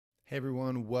Hey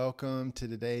everyone, welcome to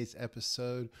today's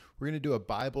episode. We're going to do a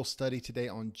Bible study today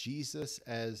on Jesus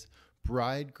as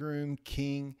bridegroom,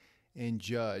 king, and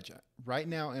judge. Right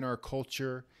now in our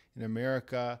culture, in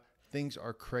America, things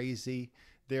are crazy.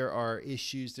 There are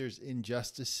issues, there's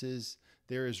injustices,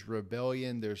 there is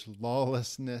rebellion, there's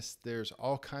lawlessness, there's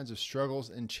all kinds of struggles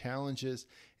and challenges.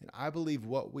 And I believe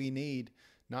what we need,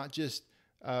 not just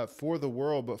for the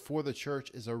world, but for the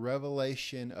church, is a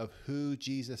revelation of who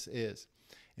Jesus is.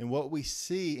 And what we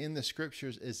see in the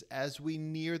scriptures is as we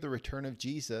near the return of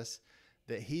Jesus,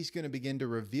 that he's going to begin to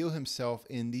reveal himself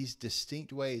in these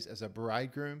distinct ways as a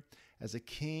bridegroom, as a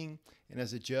king, and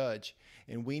as a judge.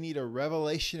 And we need a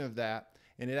revelation of that.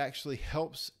 And it actually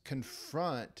helps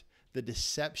confront the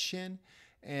deception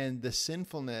and the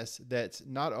sinfulness that's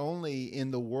not only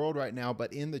in the world right now,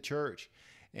 but in the church.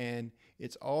 And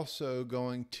it's also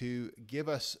going to give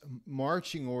us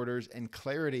marching orders and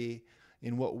clarity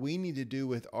in what we need to do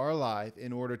with our life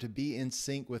in order to be in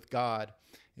sync with God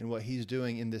and what he's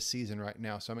doing in this season right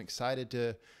now. So I'm excited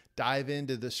to dive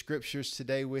into the scriptures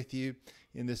today with you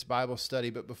in this Bible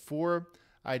study. But before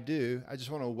I do, I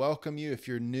just want to welcome you. If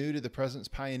you're new to the Presence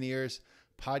Pioneers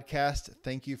podcast,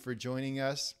 thank you for joining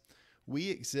us.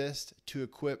 We exist to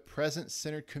equip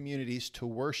presence-centered communities to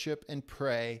worship and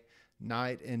pray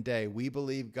night and day. We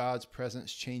believe God's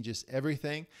presence changes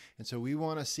everything. And so we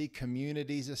want to see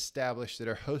communities established that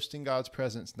are hosting God's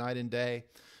presence night and day.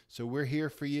 So we're here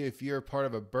for you. If you're a part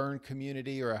of a burn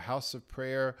community or a house of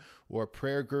prayer or a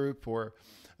prayer group or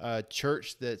a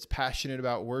church that's passionate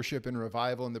about worship and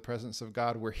revival in the presence of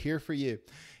God, we're here for you.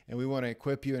 And we want to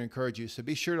equip you and encourage you. So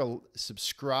be sure to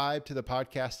subscribe to the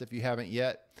podcast if you haven't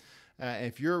yet.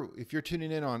 If you're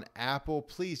tuning in on Apple,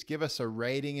 please give us a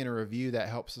rating and a review. That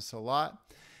helps us a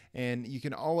lot. And you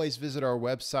can always visit our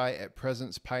website at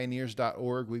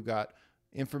presencepioneers.org. We've got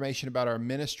information about our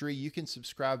ministry. You can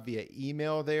subscribe via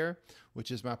email there,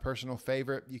 which is my personal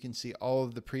favorite. You can see all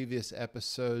of the previous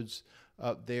episodes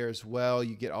up there as well.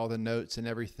 You get all the notes and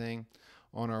everything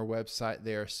on our website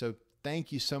there. So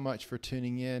thank you so much for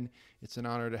tuning in. It's an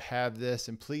honor to have this.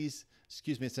 And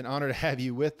it's an honor to have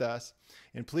you with us.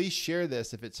 And please share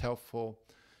this if it's helpful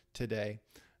today.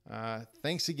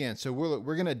 Thanks again. So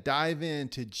we're going to dive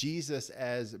into Jesus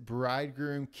as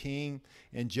bridegroom, king,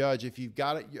 and judge. If you've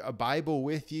got a Bible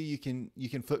with you, you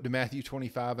can flip to Matthew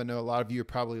 25. I know a lot of you are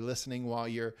probably listening while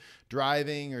you're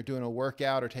driving or doing a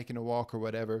workout or taking a walk or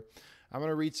whatever. I'm going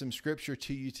to read some scripture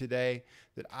to you today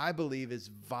that I believe is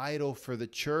vital for the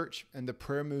church and the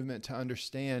prayer movement to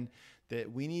understand that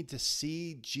we need to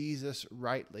see Jesus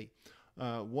rightly.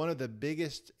 One of the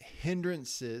biggest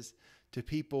hindrances to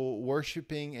people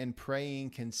worshiping and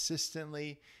praying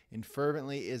consistently and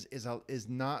fervently is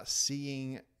not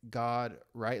seeing God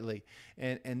rightly.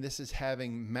 And this is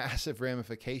having massive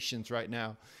ramifications right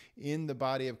now in the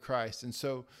body of Christ. And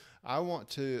so I want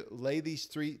to lay these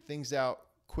three things out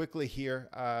quickly here.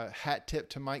 Hat tip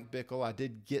to Mike Bickle. I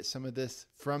did get some of this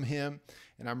from him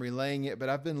and I'm relaying it, but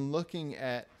I've been looking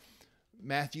at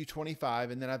Matthew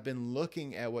 25, and then I've been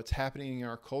looking at what's happening in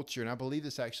our culture, and I believe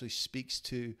this actually speaks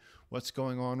to what's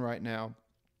going on right now.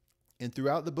 And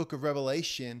throughout the book of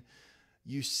Revelation,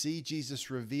 you see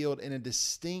Jesus revealed in a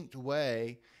distinct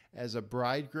way as a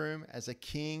bridegroom, as a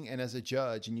king, and as a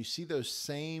judge. And you see those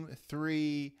same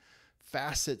three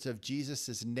facets of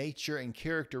Jesus's nature and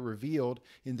character revealed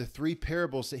in the three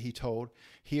parables that he told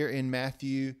here in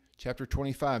Matthew chapter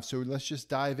 25. So let's just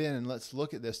dive in and let's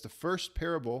look at this. The first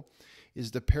parable is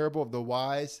the parable of the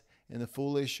wise and the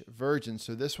foolish virgin.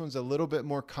 So this one's a little bit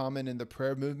more common in the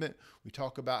prayer movement. We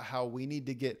talk about how we need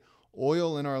to get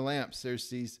oil in our lamps. There's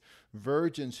these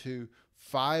virgins who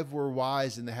 5 were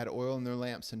wise and they had oil in their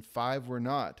lamps and 5 were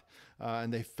not.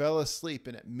 And they fell asleep.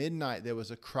 And at midnight, there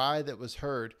was a cry that was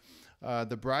heard.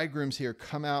 The bridegrooms here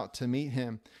come out to meet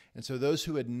him. And so those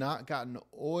who had not gotten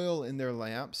oil in their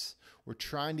lamps were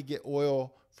trying to get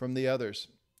oil from the others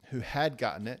who had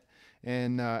gotten it.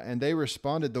 And they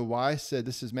responded. The wise said,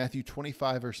 this is Matthew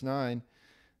 25, verse 9.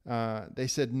 They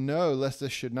said, no, lest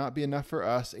this should not be enough for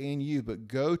us and you, but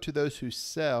go to those who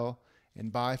sell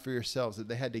and buy for yourselves. That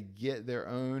they had to get their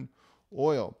own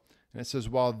oil. And it says,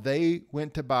 while they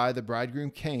went to buy, the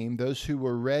bridegroom came. Those who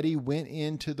were ready went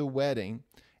into the wedding,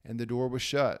 and the door was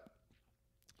shut.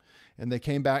 And they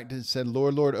came back and said,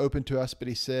 Lord, Lord, open to us. But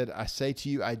he said, I say to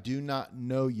you, I do not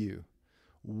know you.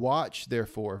 Watch,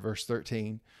 therefore, verse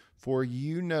 13, for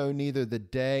you know neither the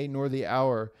day nor the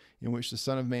hour in which the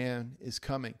Son of Man is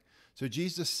coming. So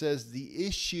Jesus says the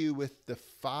issue with the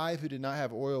 5 who did not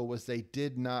have oil was they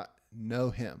did not know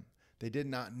him. They did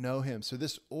not know him. So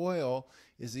this oil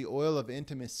is the oil of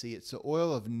intimacy. It's the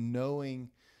oil of knowing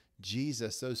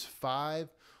Jesus. Those 5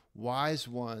 wise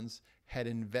ones had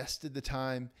invested the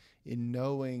time in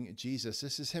knowing Jesus.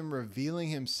 This is him revealing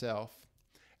himself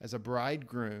as a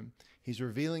bridegroom. He's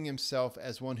revealing himself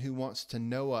as one who wants to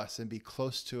know us and be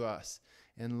close to us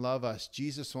and love us.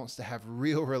 Jesus wants to have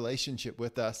real relationship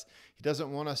with us. He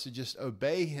doesn't want us to just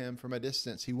obey him from a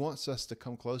distance. He wants us to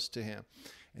come close to him.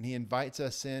 And he invites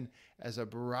us in as a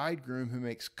bridegroom who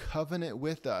makes covenant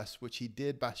with us, which he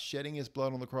did by shedding his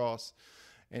blood on the cross.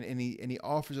 And he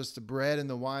offers us the bread and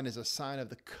the wine as a sign of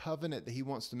the covenant that he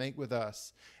wants to make with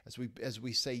us as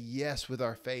we say yes with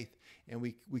our faith and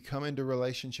we come into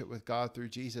relationship with God through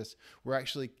Jesus.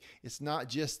 It's not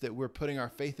just that we're putting our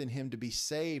faith in him to be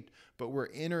saved, but we're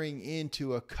entering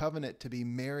into a covenant to be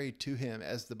married to him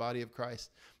as the body of Christ,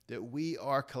 that we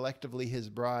are collectively his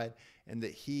bride and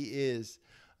that he is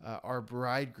our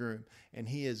bridegroom, and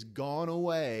he has gone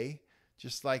away.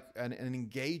 Just like an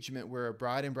engagement where a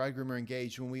bride and bridegroom are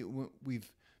engaged, when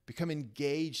we've become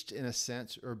engaged in a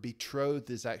sense, or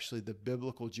betrothed is actually the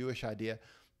biblical Jewish idea,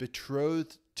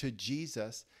 betrothed to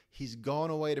Jesus, he's gone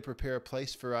away to prepare a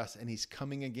place for us, and he's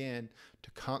coming again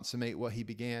to consummate what he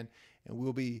began, and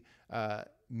we'll be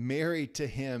married to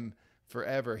him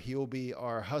forever. He will be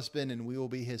our husband, and we'll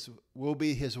be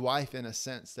his wife in a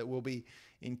sense, that we'll be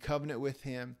in covenant with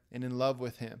him and in love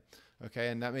with him. Okay,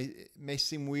 and that may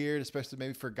seem weird, especially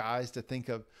maybe for guys, to think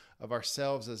of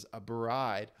ourselves as a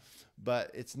bride,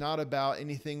 but it's not about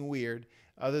anything weird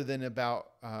other than about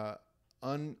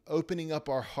opening up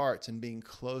our hearts and being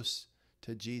close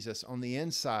to Jesus on the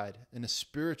inside in a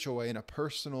spiritual way, in a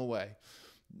personal way,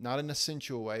 not in a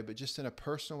sensual way, but just in a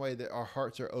personal way, that our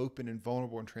hearts are open and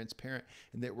vulnerable and transparent,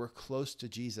 and that we're close to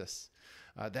Jesus.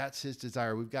 That's his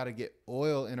desire. We've got to get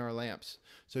oil in our lamps.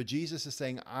 So Jesus is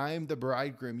saying, I'm the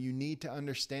bridegroom. You need to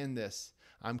understand this.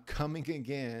 I'm coming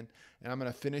again, and I'm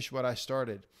going to finish what I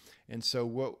started. And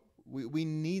so we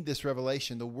need this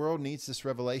revelation. The world needs this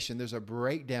revelation. There's a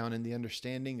breakdown in the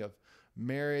understanding of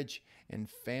marriage and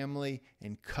family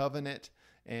and covenant.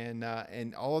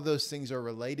 And all of those things are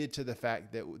related to the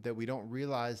fact that we don't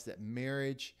realize that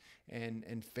marriage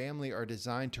and family are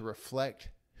designed to reflect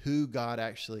who God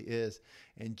actually is.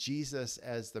 And Jesus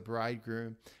as the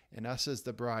bridegroom and us as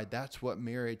the bride, that's what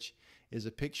marriage is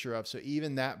a picture of. So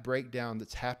even that breakdown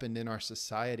that's happened in our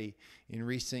society in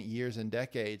recent years and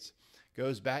decades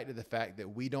goes back to the fact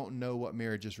that we don't know what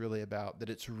marriage is really about, that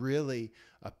it's really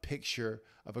a picture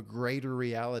of a greater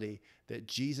reality, that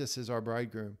Jesus is our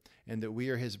bridegroom and that we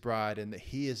are his bride, and that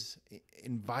he has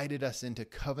invited us into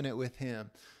covenant with him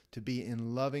to be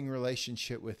in loving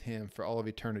relationship with him for all of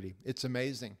eternity. It's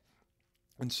amazing.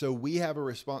 And so we have a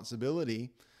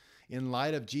responsibility in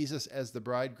light of Jesus as the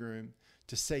bridegroom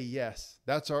to say yes.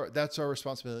 That's our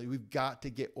responsibility. We've got to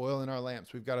get oil in our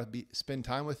lamps. We've got to spend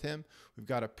time with him. We've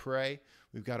got to pray.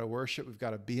 We've got to worship. We've got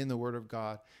to be in the word of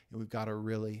God, and we've got to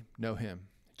really know him.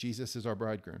 Jesus is our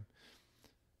bridegroom.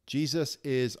 Jesus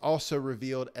is also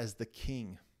revealed as the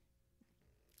king.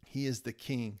 He is the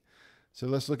king. So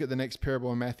let's look at the next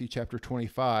parable in Matthew chapter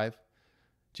 25.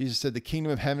 Jesus said, the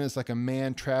kingdom of heaven is like a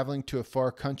man traveling to a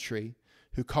far country,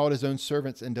 who called his own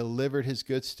servants and delivered his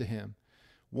goods to him.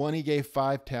 One he gave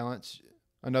 5 talents,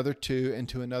 another 2, and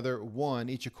to another 1,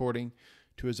 each according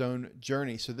to his own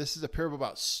journey. So this is a parable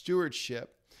about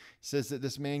stewardship. It says that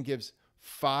this man gives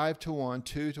 5 to one,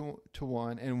 2 to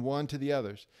one, and 1 to the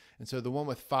others. And so the one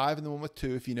with 5 and the one with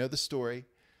 2, if you know the story,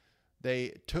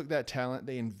 they took that talent,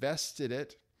 they invested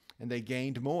it, and they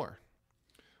gained more.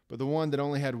 But the one that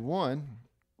only had 1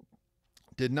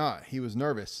 did not. He was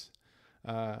nervous.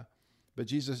 But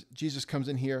Jesus comes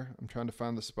in here. I'm trying to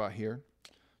find the spot here.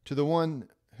 To the one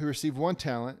who received 1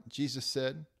 talent,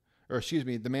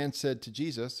 the man said to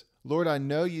Jesus, Lord, I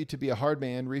know you to be a hard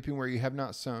man, reaping where you have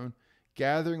not sown,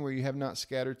 gathering where you have not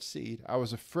scattered seed. I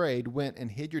was afraid, went and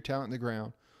hid your talent in the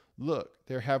ground. Look,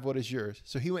 there, have what is yours.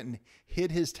 So he went and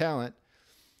hid his talent,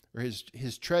 or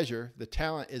his treasure. The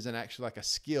talent isn't actually like a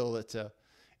skill.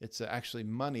 It's actually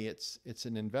money. It's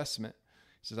an investment.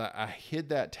 He says, I hid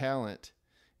that talent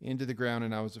into the ground,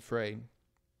 and I was afraid.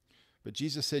 But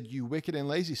Jesus said, you wicked and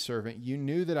lazy servant, you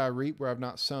knew that I reap where I've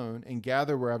not sown and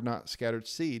gather where I've not scattered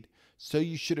seed. So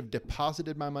you should have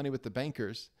deposited my money with the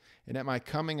bankers, and at my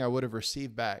coming I would have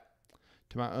received back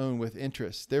to my own with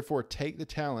interest. Therefore take the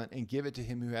talent and give it to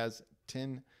him who has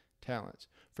 10 talents.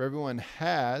 For everyone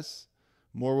has,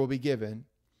 more will be given,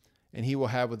 and he will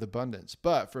have with abundance.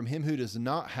 But from him who does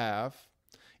not have,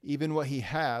 even what he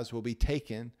has will be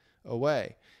taken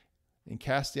away. And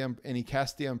he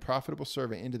cast the unprofitable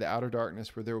servant into the outer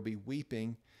darkness, where there will be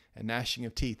weeping and gnashing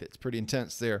of teeth. It's pretty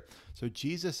intense there. So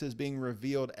Jesus is being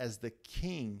revealed as the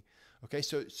king. Okay,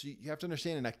 so you have to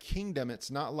understand, in a kingdom,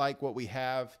 it's not like what we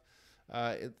have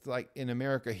It's like in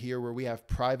America here where we have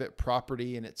private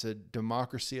property and it's a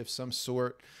democracy of some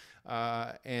sort.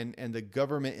 And the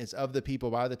government is of the people,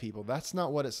 by the people. That's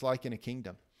not what it's like in a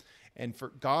kingdom. And for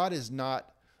God is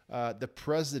not the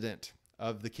president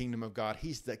of the kingdom of God.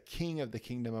 He's the king of the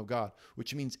kingdom of God,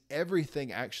 which means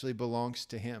everything actually belongs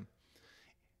to him.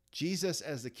 Jesus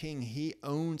as the king, he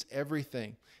owns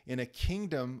everything. In a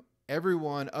kingdom,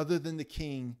 everyone other than the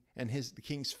king and the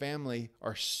king's family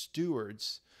are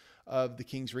stewards of the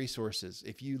king's resources.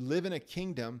 If you live in a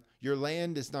kingdom, your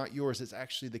land is not yours. It's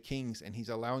actually the king's, and he's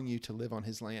allowing you to live on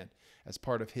his land as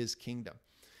part of his kingdom.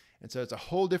 And so it's a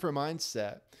whole different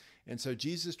mindset. And so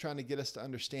Jesus is trying to get us to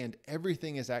understand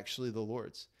everything is actually the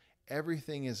Lord's.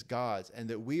 Everything is God's, and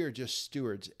that we are just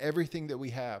stewards. Everything that we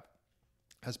have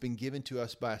has been given to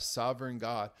us by a sovereign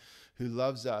God who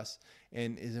loves us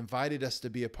and has invited us to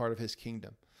be a part of his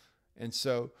kingdom. And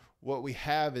so what we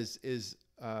have is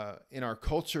in our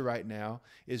culture right now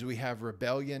is we have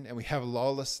rebellion and we have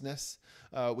lawlessness.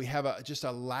 We have just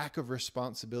a lack of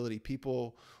responsibility.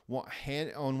 People want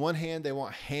on one hand, they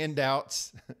want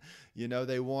handouts.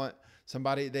 They want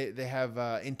somebody, they have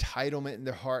entitlement in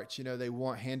their hearts. They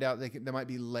want handout. They might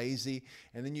be lazy.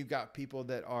 And then you've got people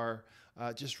that are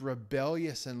just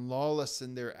rebellious and lawless,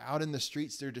 and they're out in the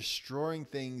streets. They're destroying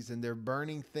things and they're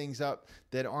burning things up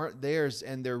that aren't theirs,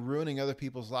 and they're ruining other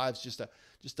people's lives.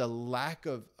 Just a lack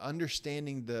of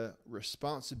understanding the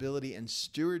responsibility and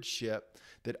stewardship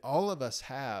that all of us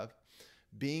have,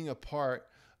 being a part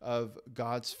of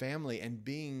God's family and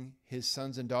being his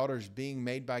sons and daughters, being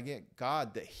made by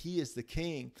God, that he is the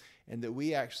king and that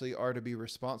we actually are to be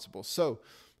responsible. So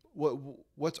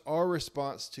what's our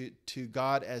response to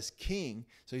God as king?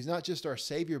 So he's not just our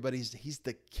savior, but he's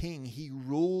the king. He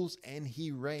rules and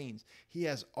he reigns. He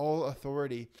has all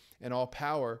authority and all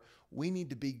power. We need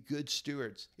to be good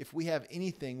stewards. If we have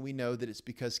anything, we know that it's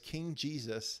because King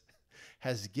Jesus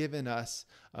has given us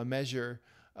a measure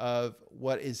of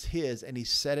what is his, and he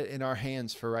set it in our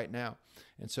hands for right now.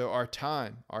 And so our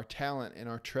time, our talent, and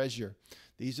our treasure,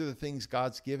 these are the things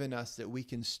God's given us that we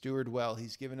can steward well.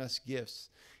 He's given us gifts.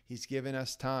 He's given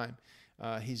us time.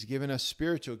 He's given us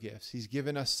spiritual gifts. He's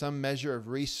given us some measure of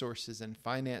resources and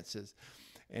finances.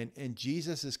 And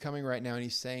Jesus is coming right now, and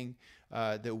he's saying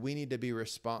that we need to be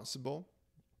responsible.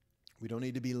 We don't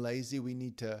need to be lazy. We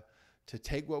need to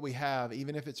take what we have,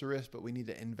 even if it's a risk, but we need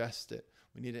to invest it.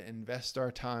 We need to invest our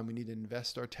time. We need to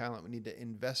invest our talent. We need to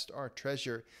invest our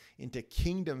treasure into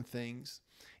kingdom things,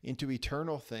 into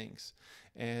eternal things.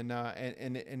 And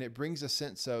it brings a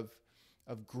sense of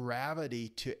gravity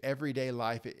to everyday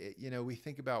life. We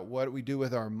think about what we do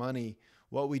with our money,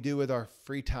 what we do with our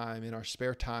free time, in our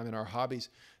spare time, and our hobbies.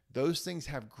 Those things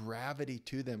have gravity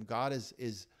to them. God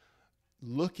is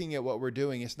looking at what we're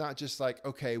doing. It's not just like,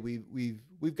 okay,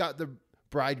 we've got the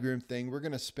bridegroom thing. We're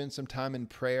going to spend some time in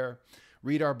prayer,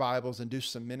 read our Bibles, and do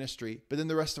some ministry, but then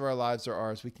the rest of our lives are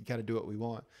ours. We can kind of do what we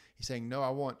want. He's saying, no,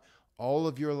 I want all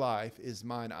of your life is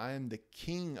mine. I am the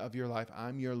king of your life.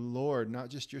 I'm your Lord, not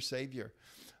just your savior.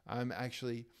 I'm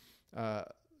actually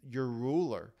your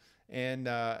ruler. And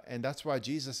that's why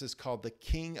Jesus is called the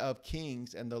King of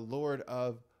Kings and the Lord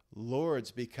of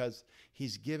Lords, because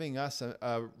he's giving us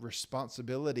a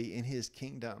responsibility in his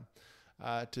kingdom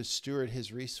to steward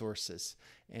his resources.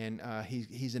 And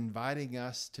he's inviting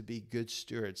us to be good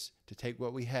stewards, to take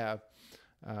what we have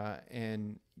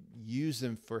and use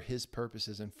them for his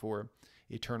purposes and for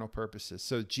eternal purposes.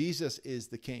 So Jesus is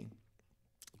the king.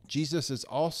 Jesus is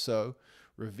also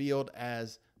revealed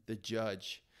as the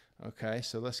judge. Okay,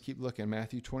 so let's keep looking.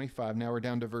 Matthew 25. Now we're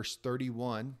down to verse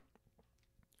 31.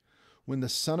 When the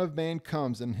Son of Man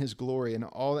comes in his glory and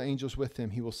all the angels with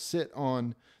him, he will sit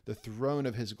on the throne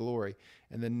of his glory,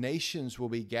 and the nations will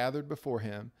be gathered before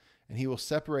him, and he will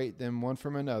separate them one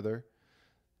from another.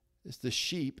 It's the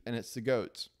sheep and it's the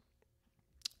goats.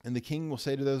 And the king will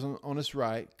say to those on his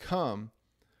right, "Come,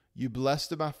 you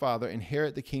blessed of my Father,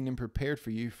 inherit the kingdom prepared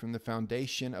for you from the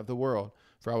foundation of the world.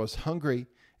 For I was hungry,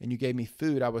 and you gave me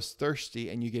food. I was thirsty,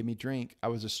 and you gave me drink. I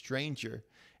was a stranger,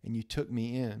 and you took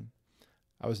me in.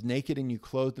 I was naked, and you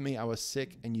clothed me. I was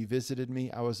sick, and you visited me.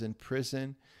 I was in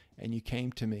prison, and you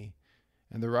came to me."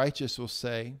 And the righteous will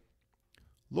say,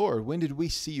 "Lord, when did we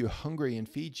see you hungry and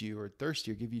feed you, or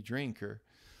thirsty or give you drink?"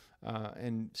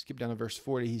 And skip down to verse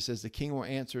 40. He says, the king will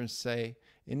answer and say,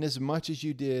 "Inasmuch as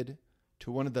you did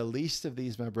to one of the least of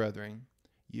these, my brethren,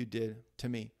 you did to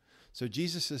me." So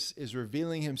Jesus is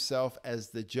revealing himself as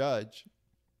the judge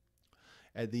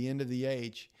at the end of the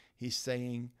age. He's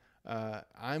saying,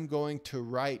 I'm going to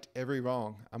right every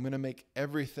wrong. I'm going to make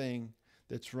everything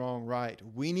that's wrong right.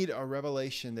 We need a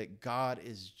revelation that God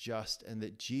is just and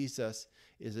that Jesus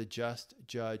is a just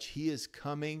judge. He is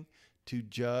coming to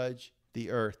judge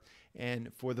the earth.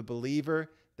 And for the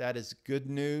believer, that is good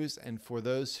news. And for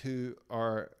those who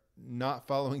are not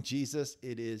following Jesus,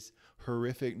 it is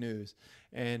horrific news.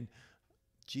 And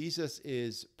Jesus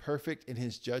is perfect in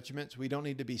his judgments. We don't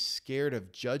need to be scared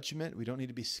of judgment. We don't need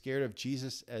to be scared of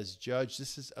Jesus as judge.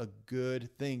 This is a good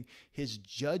thing. His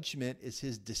judgment is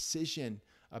his decision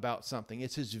about something.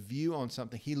 It's his view on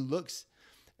something. He looks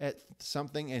at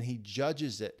something and he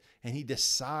judges it and he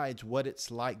decides what it's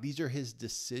like. These are his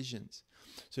decisions.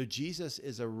 So Jesus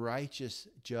is a righteous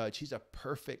judge. He's a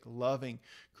perfect, loving,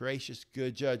 gracious,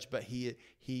 good judge, but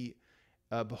he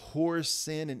abhors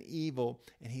sin and evil,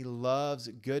 and he loves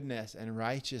goodness and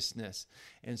righteousness.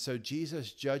 And so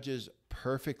Jesus judges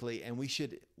perfectly, and we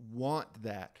should want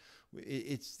that.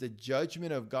 It's the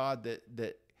judgment of God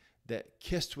that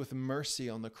kissed with mercy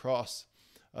on the cross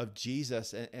of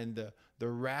Jesus, and the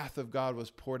wrath of God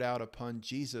was poured out upon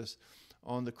Jesus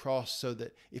on the cross, so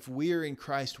that if we are in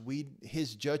Christ,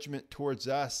 his judgment towards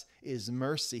us is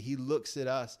mercy. He looks at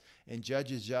us and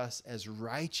judges us as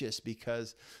righteous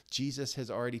because Jesus has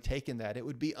already taken that. It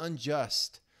would be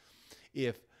unjust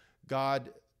if God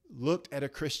looked at a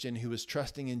Christian who was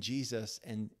trusting in Jesus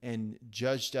and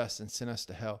judged us and sent us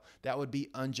to hell. That would be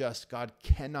unjust. God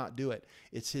cannot do it.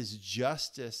 It's his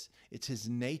justice. It's his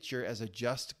nature as a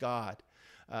just God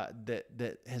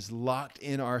that has locked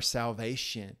in our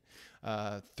salvation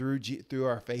through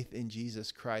our faith in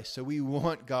Jesus Christ. So we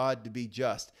want God to be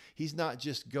just. He's not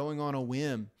just going on a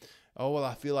whim. Oh, well,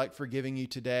 I feel like forgiving you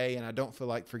today and I don't feel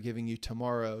like forgiving you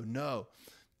tomorrow. No,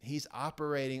 he's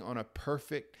operating on a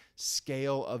perfect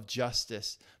scale of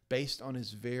justice based on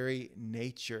his very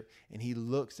nature. And he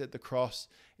looks at the cross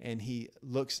and he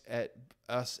looks at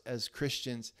us as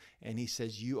Christians and he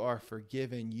says, you are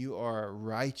forgiven. You are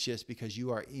righteous because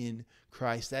you are in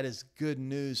Christ. That is good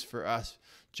news for us.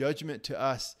 Judgment to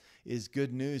us is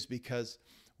good news because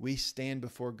we stand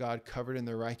before God covered in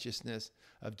the righteousness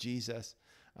of Jesus.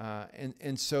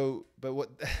 But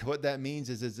what that means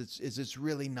is it's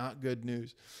really not good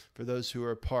news for those who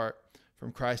are apart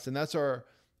from Christ. And that's our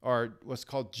what's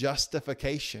called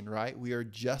justification, right? We are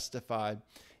justified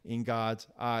in God's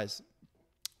eyes.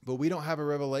 But we don't have a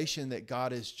revelation that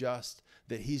God is just,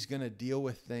 that he's going to deal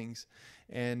with things.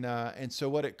 And so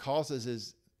what it causes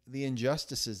is the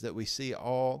injustices that we see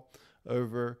all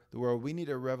over the world. We need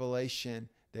a revelation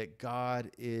that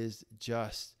God is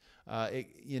just.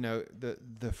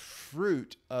 The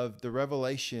fruit of the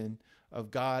revelation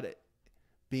of God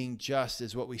being just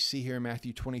is what we see here in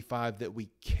Matthew 25, that we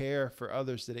care for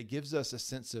others, that it gives us a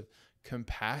sense of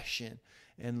compassion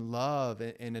and love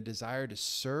and a desire to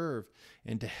serve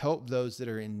and to help those that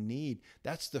are in need.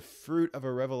 That's the fruit of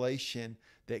a revelation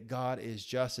that God is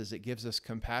just, as it gives us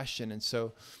compassion. And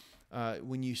so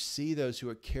when you see those who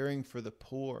are caring for the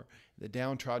poor, the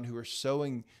downtrodden, who are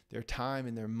sowing their time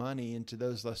and their money into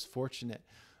those less fortunate,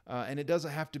 and it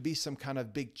doesn't have to be some kind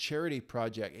of big charity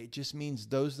project. It just means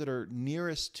those that are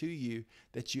nearest to you,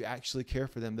 that you actually care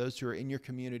for them, those who are in your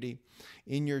community,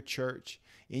 in your church,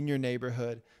 in your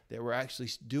neighborhood, that we're actually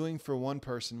doing for one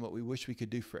person what we wish we could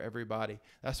do for everybody.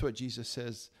 That's what Jesus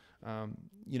says.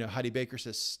 Heidi Baker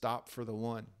says, stop for the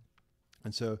one.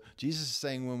 And so Jesus is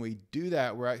saying when we do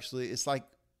that, it's like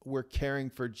we're caring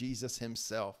for Jesus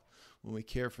himself when we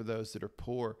care for those that are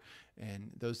poor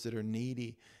and those that are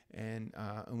needy. And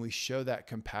we show that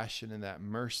compassion and that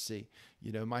mercy.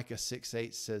 Micah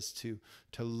 6:8 says to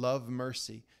love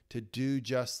mercy, to do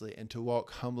justly, and to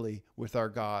walk humbly with our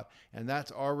God. And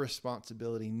that's our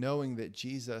responsibility, knowing that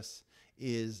Jesus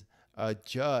is a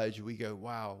judge. We go,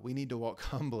 wow, we need to walk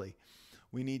humbly.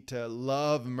 We need to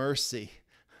love mercy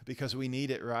because we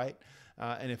need it, right?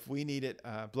 And if we need it,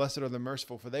 blessed are the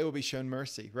merciful, for they will be shown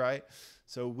mercy, right?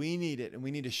 So we need it, and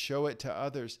we need to show it to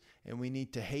others, and we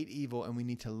need to hate evil, and we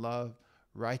need to love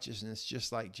righteousness,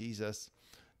 just like Jesus,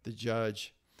 the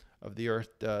judge of the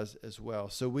earth, does as well.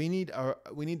 So we need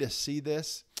to see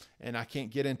this, and I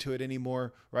can't get into it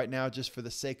anymore right now just for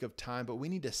the sake of time, but we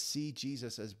need to see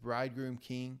Jesus as bridegroom,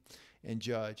 king, and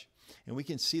judge. And we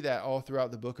can see that all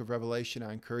throughout the book of Revelation.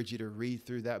 I encourage you to read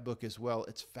through that book as well.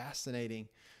 It's fascinating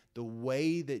the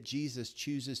way that Jesus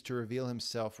chooses to reveal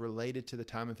himself related to the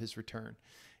time of his return.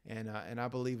 And I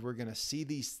believe we're going to see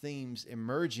these themes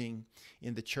emerging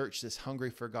in the church that's hungry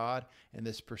for God and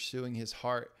that's pursuing his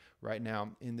heart right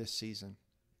now in this season.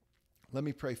 Let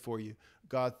me pray for you.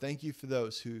 God, thank you for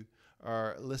those who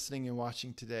are listening and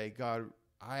watching today. God,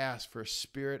 I ask for a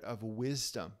spirit of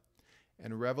wisdom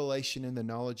and revelation in the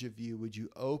knowledge of you. Would you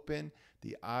open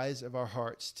the eyes of our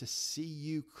hearts to see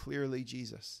you clearly,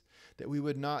 Jesus? That we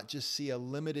would not just see a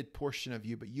limited portion of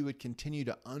you, but you would continue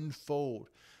to unfold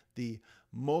the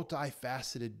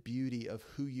multifaceted beauty of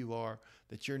who you are,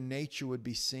 that your nature would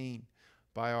be seen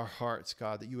by our hearts,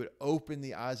 God, that you would open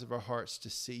the eyes of our hearts to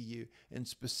see you. And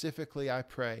specifically, I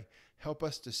pray, help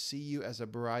us to see you as a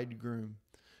bridegroom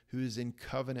who is in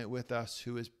covenant with us,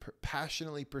 who is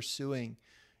passionately pursuing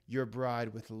your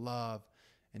bride with love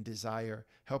and desire.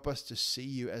 Help us to see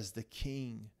you as the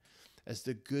king, as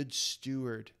the good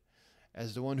steward,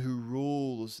 as the one who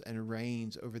rules and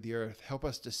reigns over the earth. Help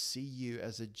us to see you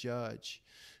as a judge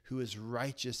who is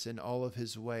righteous in all of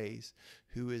his ways,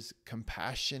 who is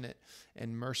compassionate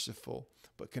and merciful,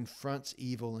 but confronts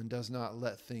evil and does not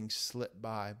let things slip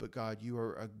by. But God, you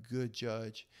are a good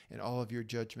judge, and all of your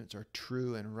judgments are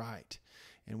true and right.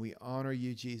 And we honor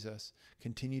you, Jesus.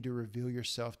 Continue to reveal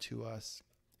yourself to us.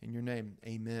 In your name,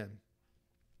 amen.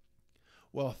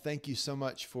 Well, thank you so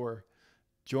much for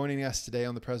joining us today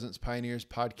on the Presence Pioneers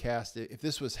podcast. If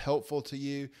this was helpful to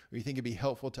you, or you think it'd be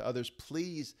helpful to others,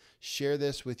 please share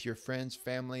this with your friends,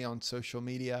 family on social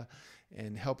media,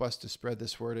 and help us to spread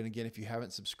this word. And again, if you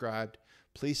haven't subscribed,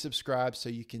 please subscribe so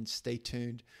you can stay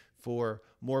tuned for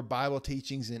more Bible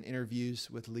teachings and interviews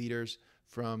with leaders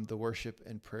from the worship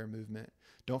and prayer movement.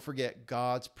 Don't forget,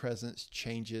 God's presence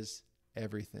changes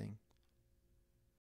everything.